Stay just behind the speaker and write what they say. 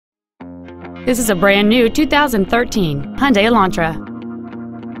This is a brand new 2013 Hyundai Elantra.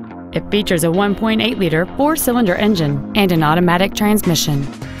 It features a 1.8-liter four-cylinder engine and an automatic transmission.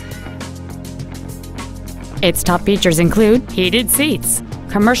 Its top features include heated seats,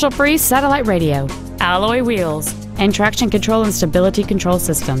 commercial-free satellite radio, alloy wheels, and traction control and stability control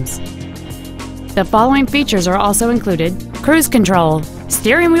systems. The following features are also included: cruise control,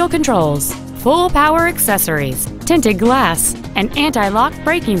 steering wheel controls, full power accessories, tinted glass, an anti-lock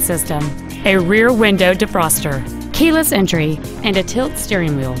braking system, a rear window defroster, keyless entry, and a tilt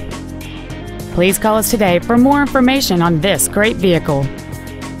steering wheel. Please call us today for more information on this great vehicle.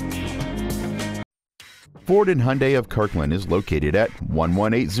 Ford and Hyundai of Kirkland is located at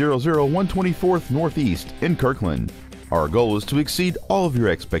 11800 124th Northeast in Kirkland. Our goal is to exceed all of your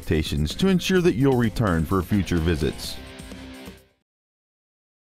expectations to ensure that you'll return for future visits.